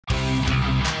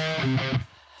Hey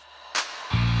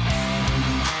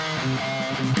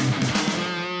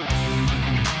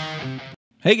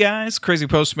guys,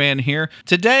 Crazypostman here.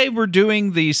 Today we're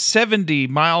doing the 70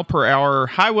 mile per hour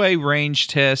highway range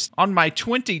test on my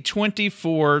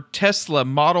 2024 Tesla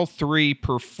Model 3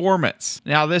 Performance.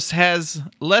 Now this has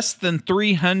less than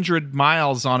 300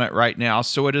 miles on it right now,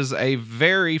 so it is a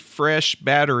very fresh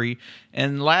battery.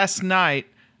 And last night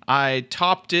I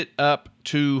topped it up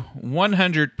to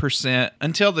 100%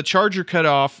 until the charger cut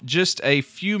off just a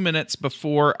few minutes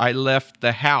before I left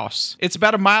the house. It's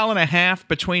about 1.5 miles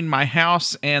between my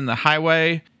house and the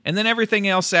highway, and then everything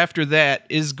else after that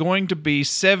is going to be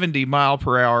 70 mile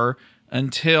per hour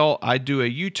until I do a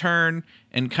U-turn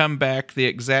and come back the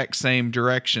exact same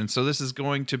direction. So this is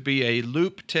going to be a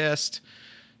loop test,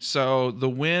 so the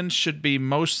wind should be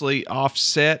mostly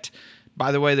offset.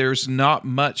 By the way, there's not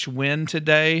much wind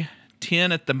today.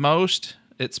 10 at the most.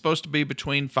 It's supposed to be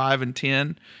between 5 and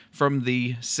 10 from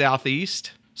the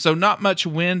southeast. So not much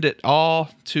wind at all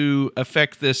to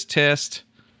affect this test.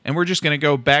 And we're just going to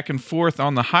go back and forth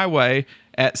on the highway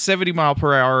at 70 mile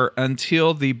per hour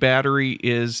until the battery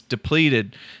is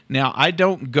depleted. Now, I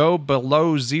don't go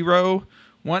below 0.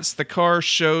 Once the car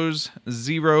shows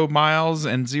 0 miles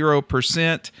and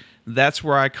 0%, that's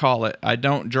where I call it. I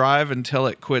don't drive until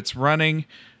it quits running.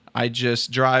 I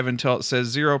just drive until it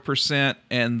says 0%,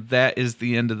 and that is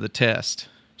the end of the test.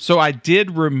 So I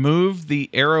did remove the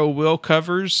aero wheel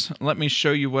covers. Let me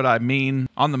show you what I mean.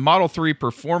 On the Model 3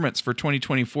 Performance for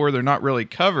 2024, they're not really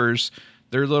covers.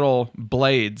 They're little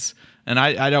blades, and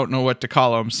I don't know what to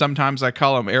call them. Sometimes I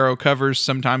call them aero covers.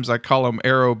 Sometimes I call them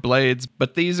aero blades.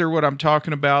 But these are what I'm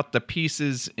talking about, the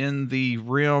pieces in the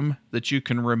rim that you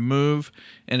can remove,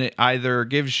 and it either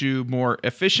gives you more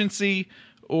efficiency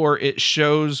or it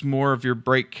shows more of your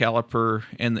brake caliper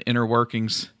and the inner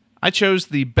workings. I chose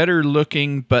the better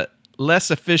looking but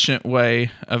less efficient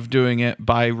way of doing it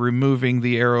by removing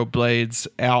the aero blades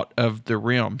out of the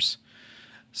rims.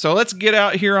 So let's get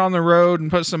out here on the road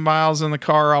and put some miles in the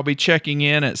car. I'll be checking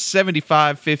in at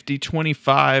 75, 50,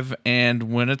 25,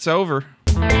 and when it's over.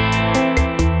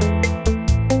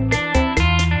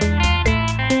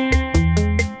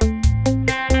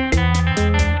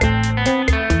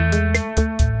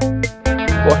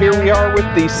 Well, here we are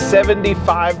with the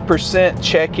 75%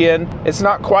 check-in. It's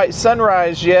not quite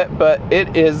sunrise yet, but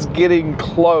it is getting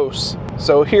close.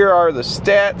 So here are the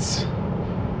stats.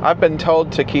 I've been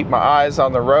told to keep my eyes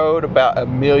on the road about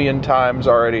 1 million times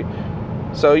already.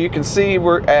 So you can see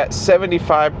we're at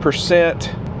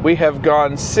 75%. We have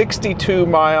gone 62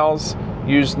 miles,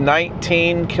 used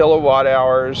 19 kilowatt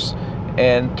hours,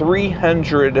 and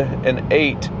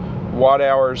 308 watt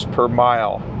hours per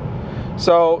mile.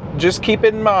 So just keep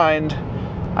in mind,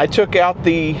 I took out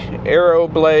the aero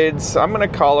blades. I'm going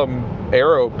to call them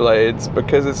aero blades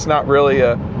because it's not really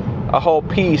a whole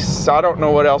piece. So I don't know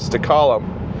what else to call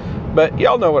them. But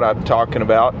y'all know what I'm talking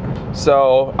about.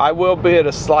 So I will be at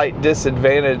a slight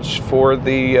disadvantage for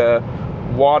the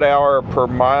watt hour per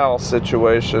mile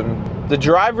situation. The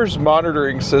driver's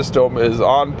monitoring system is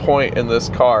on point in this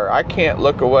car. I can't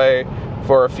look away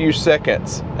for a few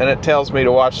seconds and it tells me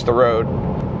to watch the road.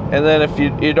 And then if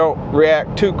you don't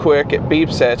react too quick, it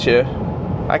beeps at you.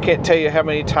 I can't tell you how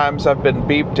many times I've been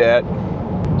beeped at.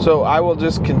 So I will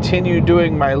just continue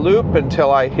doing my loop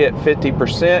until I hit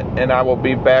 50%, and I will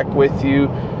be back with you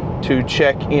to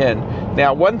check in.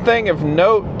 Now, one thing of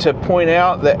note to point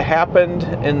out that happened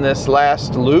in this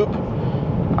last loop,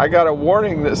 I got a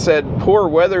warning that said poor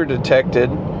weather detected.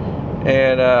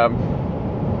 And,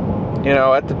 you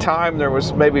know, at the time there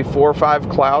was maybe 4 or 5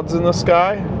 clouds in the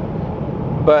sky.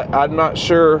 But I'm not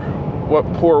sure what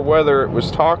poor weather it was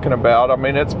talking about. I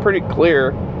mean, it's pretty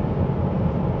clear.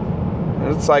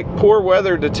 It's like poor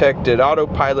weather detected.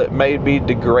 Autopilot may be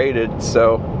degraded.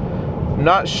 So,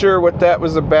 not sure what that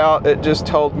was about. It just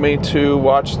told me to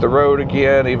watch the road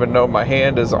again, even though my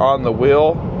hand is on the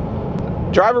wheel.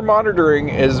 Driver monitoring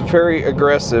is very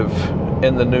aggressive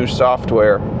in the new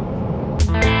software.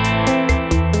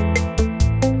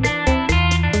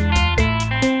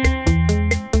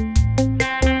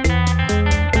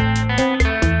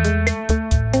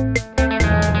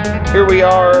 Here we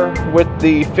are with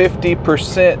the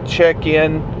 50%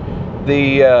 check-in.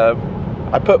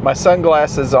 I put my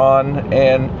sunglasses on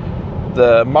and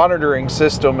the monitoring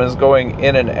system is going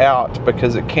in and out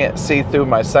because it can't see through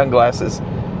my sunglasses.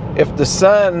 If the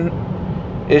sun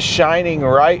is shining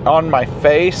right on my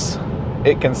face,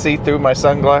 it can see through my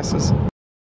sunglasses.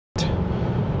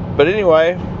 But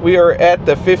anyway, we are at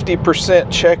the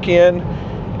 50% check-in,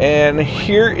 and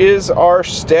here is our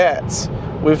stats.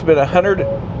 We've been 100.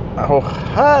 Oh,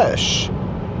 hush.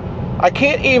 I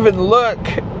can't even look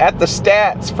at the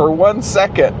stats for 1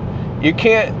 second. You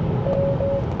can't.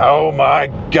 Oh my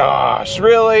gosh,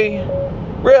 really?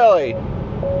 Really?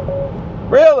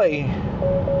 Really?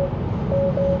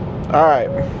 Alright.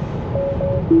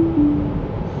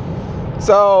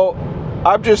 So,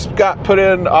 I've just got put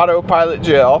in autopilot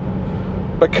gel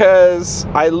because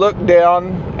I looked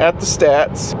down at the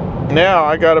stats. Now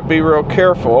I gotta be real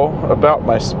careful about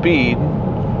my speed.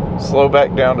 Slow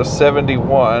back down to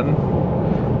 71.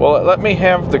 Will it let me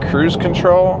have the cruise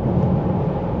control?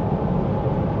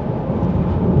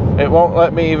 It won't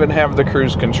let me even have the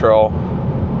cruise control.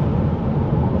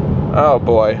 Oh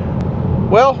boy.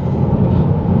 Well,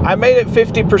 I made it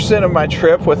 50% of my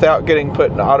trip without getting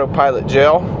put in autopilot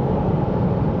gel.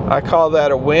 I call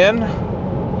that a win.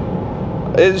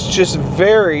 It's just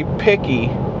very picky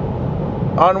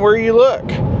on where you look.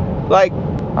 Like,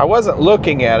 I wasn't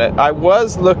looking at it. I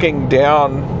was looking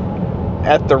down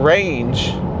at the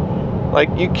range. Like,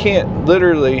 you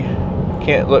literally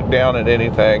can't look down at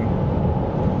anything.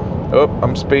 Oh,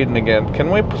 I'm speeding again.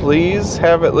 Can we please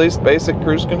have at least basic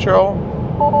cruise control?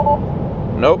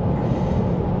 Nope.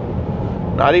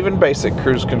 Not even basic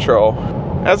cruise control.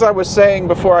 As I was saying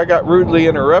before I got rudely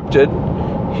interrupted,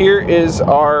 here is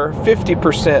our 50%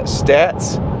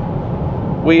 stats.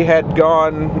 We had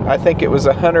gone, I think it was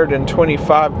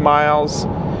 125 miles,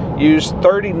 used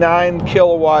 39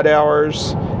 kilowatt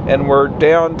hours, and we're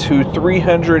down to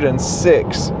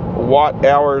 306 watt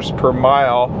hours per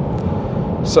mile.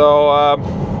 So,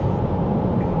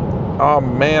 oh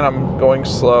man, I'm going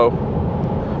slow.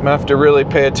 I'm gonna have to really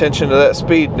pay attention to that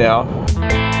speed now.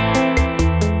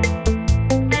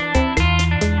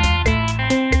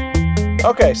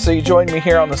 Okay, so you joined me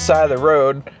here on the side of the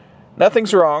road.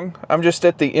 Nothing's wrong. I'm just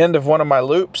at the end of one of my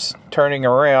loops turning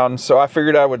around, so I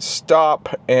figured I would stop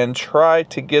and try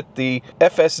to get the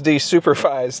FSD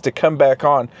supervised to come back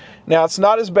on. Now, it's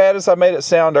not as bad as I made it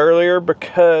sound earlier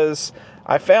because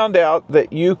I found out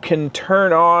that you can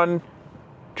turn on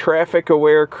traffic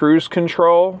aware cruise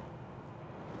control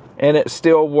and it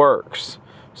still works.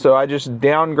 So I just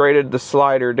downgraded the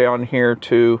slider down here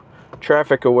to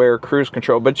traffic aware cruise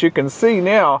control, but you can see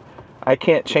now I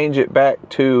can't change it back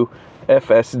to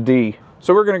FSD.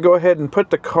 So we're going to go ahead and put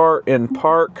the car in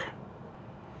park.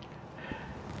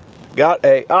 Got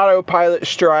a autopilot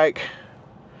strike.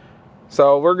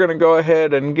 So we're going to go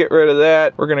ahead and get rid of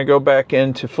that. We're going to go back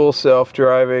into full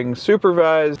self-driving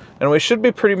supervised, and we should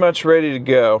be pretty much ready to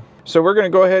go. So we're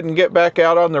going to go ahead and get back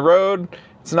out on the road.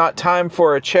 It's not time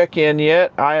for a check-in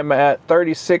yet. I am at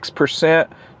 36%.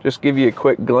 Just give you a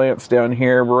quick glance down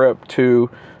here. We're up to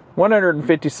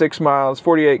 156 miles,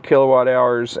 48 kilowatt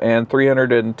hours, and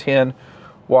 310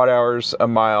 watt hours a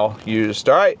mile used.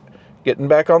 All right, getting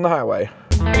back on the highway.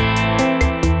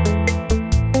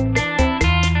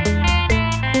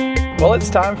 Well, it's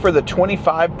time for the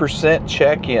 25%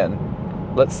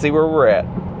 check-in. Let's see where we're at.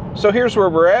 So here's where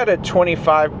we're at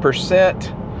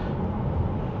 25%.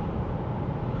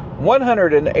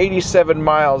 187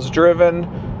 miles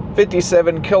driven,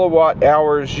 57 kilowatt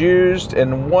hours used,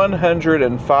 and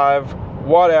 105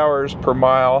 watt hours per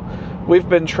mile. We've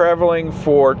been traveling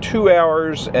for 2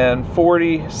 hours and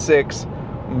 46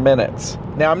 minutes.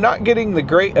 Now, I'm not getting the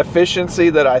great efficiency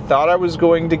that I thought I was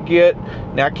going to get.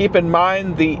 Now, keep in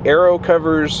mind the aero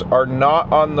covers are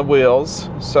not on the wheels,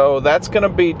 so that's going to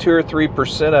be 2 or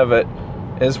 3% of it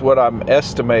is what I'm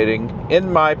estimating.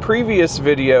 In my previous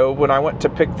video, when I went to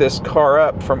pick this car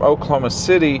up from Oklahoma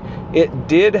City, it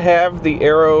did have the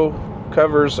aero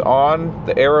covers on,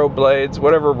 the aero blades,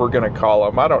 whatever we're going to call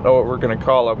them. I don't know what we're going to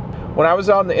call them. When I was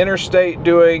on the interstate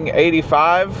doing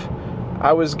 85,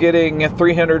 I was getting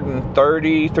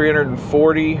 330,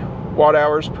 340 watt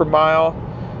hours per mile.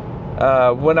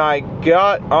 When I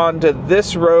got onto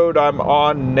this road I'm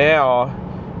on now,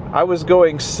 I was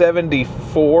going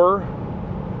 74.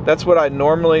 That's what I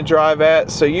normally drive at.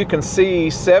 So you can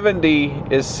see 70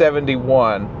 is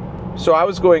 71. So I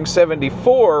was going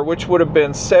 74, which would have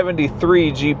been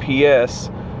 73 GPS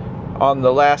on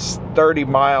the last 30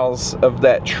 miles of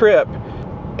that trip.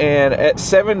 And at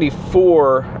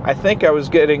 74, I think I was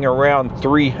getting around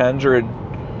 300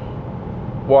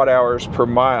 watt hours per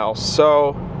mile.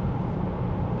 So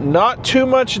not too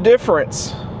much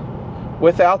difference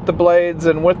without the blades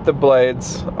and with the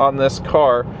blades on this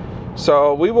car.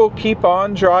 So we will keep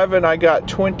on driving. I got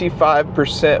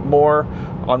 25% more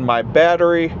on my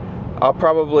battery. I'll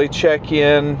probably check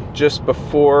in just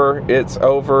before it's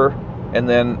over, and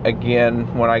then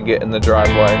again when I get in the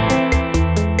driveway.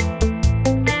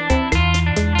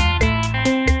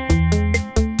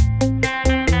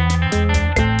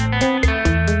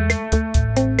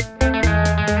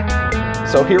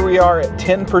 So here we are at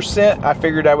 10%. I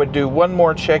figured I would do one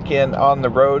more check-in on the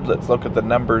road. Let's look at the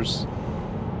numbers.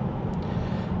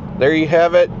 There you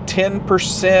have it,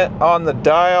 10% on the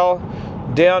dial.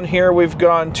 Down here we've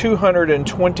gone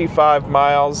 225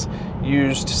 miles,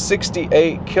 used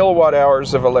 68 kilowatt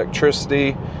hours of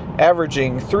electricity,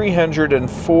 averaging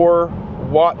 304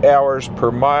 watt hours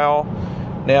per mile.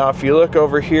 Now if you look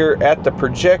over here at the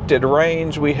projected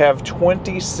range, we have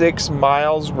 26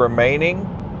 miles remaining.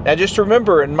 Now just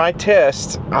remember, in my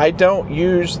test, I don't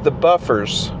use the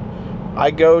buffers.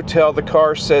 I go till the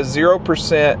car says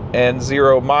 0% and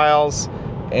 0 miles,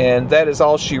 and that is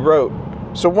all she wrote.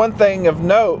 So one thing of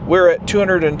note, we're at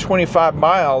 225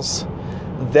 miles.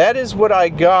 That is what I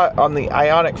got on the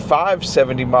Ioniq 5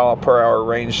 70 mile per hour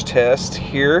range test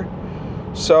here.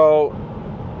 So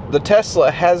the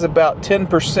Tesla has about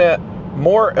 10%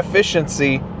 more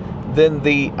efficiency than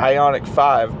the Ioniq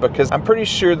 5, because I'm pretty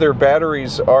sure their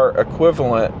batteries are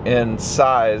equivalent in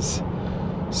size.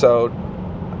 So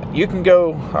you can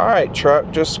go, all right,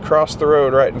 truck, just cross the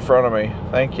road right in front of me.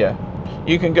 Thank you.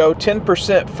 You can go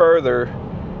 10% further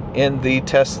in the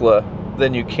Tesla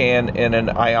than you can in an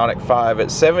Ioniq 5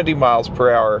 at 70 miles per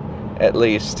hour at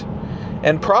least.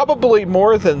 And probably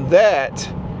more than that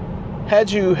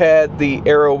had you had the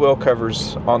aero wheel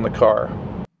covers on the car.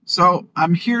 So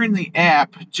I'm here in the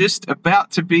app, just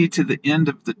about to be to the end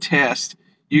of the test.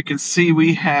 You can see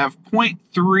we have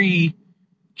 0.3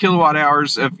 kilowatt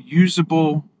hours of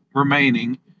usable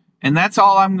remaining, and that's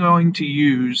all I'm going to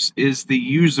use is the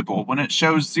usable. When it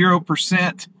shows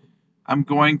 0%, I'm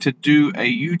going to do a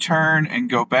U-turn and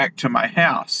go back to my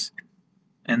house.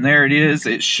 And there it is.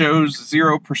 It shows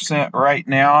 0% right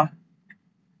now.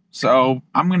 So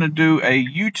I'm going to do a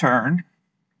U-turn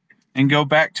and go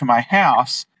back to my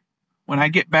house. When I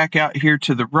get back out here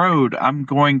to the road, I'm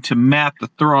going to map the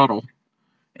throttle,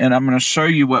 and I'm going to show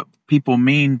you what people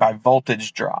mean by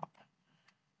voltage drop.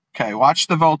 Okay, watch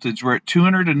the voltage. We're at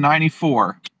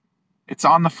 294. It's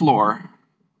on the floor.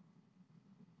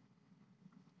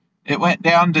 It went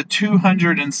down to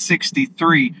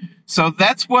 263. So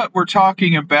that's what we're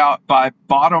talking about by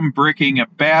bottom bricking a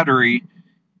battery,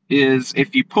 is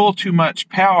if you pull too much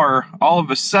power, all of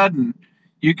a sudden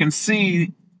you can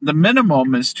see the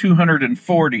minimum is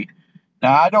 240.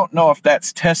 Now, I don't know if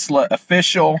that's Tesla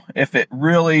official, if it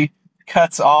really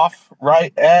cuts off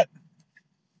right at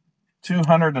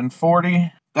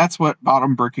 240. That's what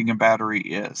bottom bricking a battery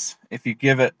is. If you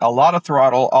give it a lot of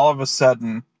throttle all of a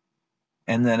sudden,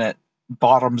 and then it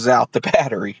bottoms out the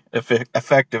battery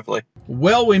effectively.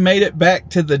 Well, we made it back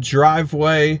to the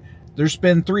driveway. There's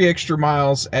been 3 extra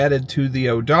miles added to the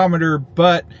odometer,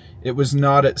 but it was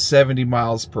not at 70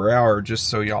 miles per hour, just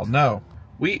so y'all know.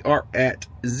 We are at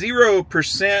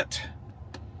 0%,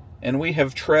 and we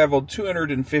have traveled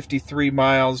 253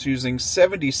 miles using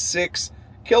 76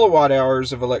 kilowatt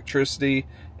hours of electricity,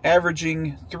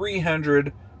 averaging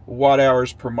 300 watt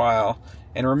hours per mile.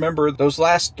 And remember, those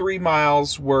last 3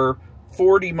 miles were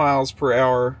 40 miles per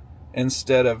hour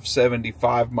instead of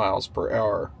 75 miles per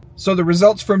hour. So the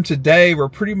results from today were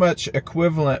pretty much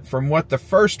equivalent from what the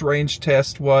first range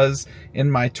test was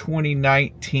in my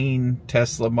 2019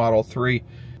 Tesla Model 3.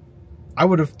 I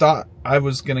would have thought I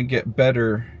was going to get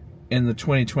better in the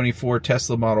 2024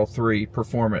 Tesla Model 3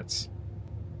 performance.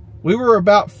 We were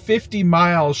about 50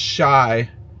 miles shy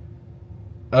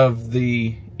of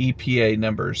the EPA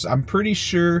numbers. I'm pretty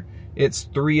sure it's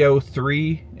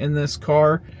 303 in this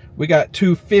car. We got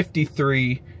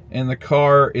 253, and the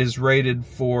car is rated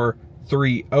for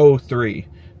 303.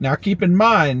 Now keep in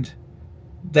mind,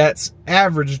 that's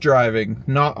average driving,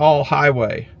 not all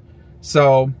highway.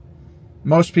 So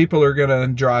most people are going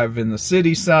to drive in the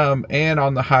city some and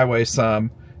on the highway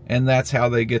some, and that's how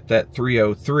they get that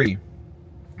 303.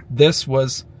 This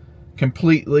was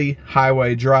completely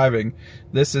highway driving.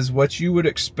 This is what you would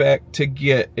expect to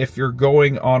get if you're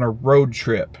going on a road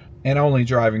trip and only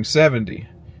driving 70.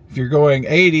 If you're going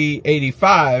 80,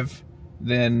 85,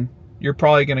 then you're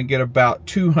probably going to get about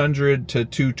 200 to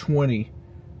 220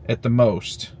 at the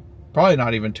most. Probably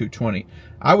not even 220.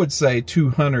 I would say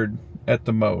 200 at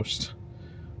the most,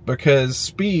 because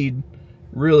speed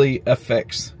really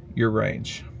affects your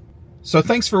range. So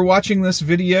thanks for watching this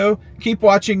video. Keep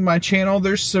watching my channel.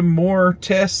 There's some more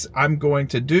tests I'm going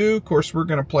to do. Of course, we're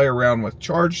going to play around with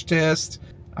charge tests.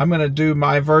 I'm going to do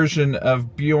my version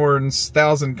of Bjorn's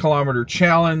 1,000 kilometer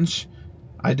challenge.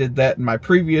 I did that in my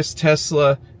previous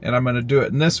Tesla, and I'm going to do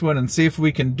it in this one and see if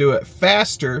we can do it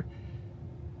faster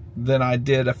than I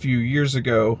did a few years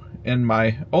ago in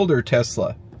my older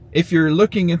Tesla. If you're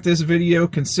looking at this video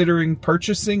considering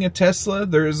purchasing a Tesla,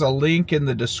 there is a link in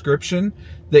the description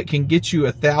that can get you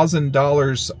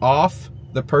 $1,000 off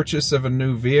the purchase of a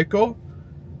new vehicle.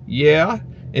 Yeah.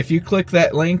 If you click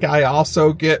that link, I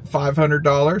also get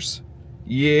 $500.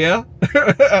 Yeah.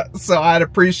 So I'd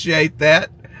appreciate that.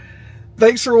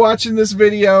 Thanks for watching this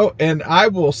video, and I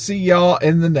will see y'all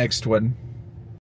in the next one.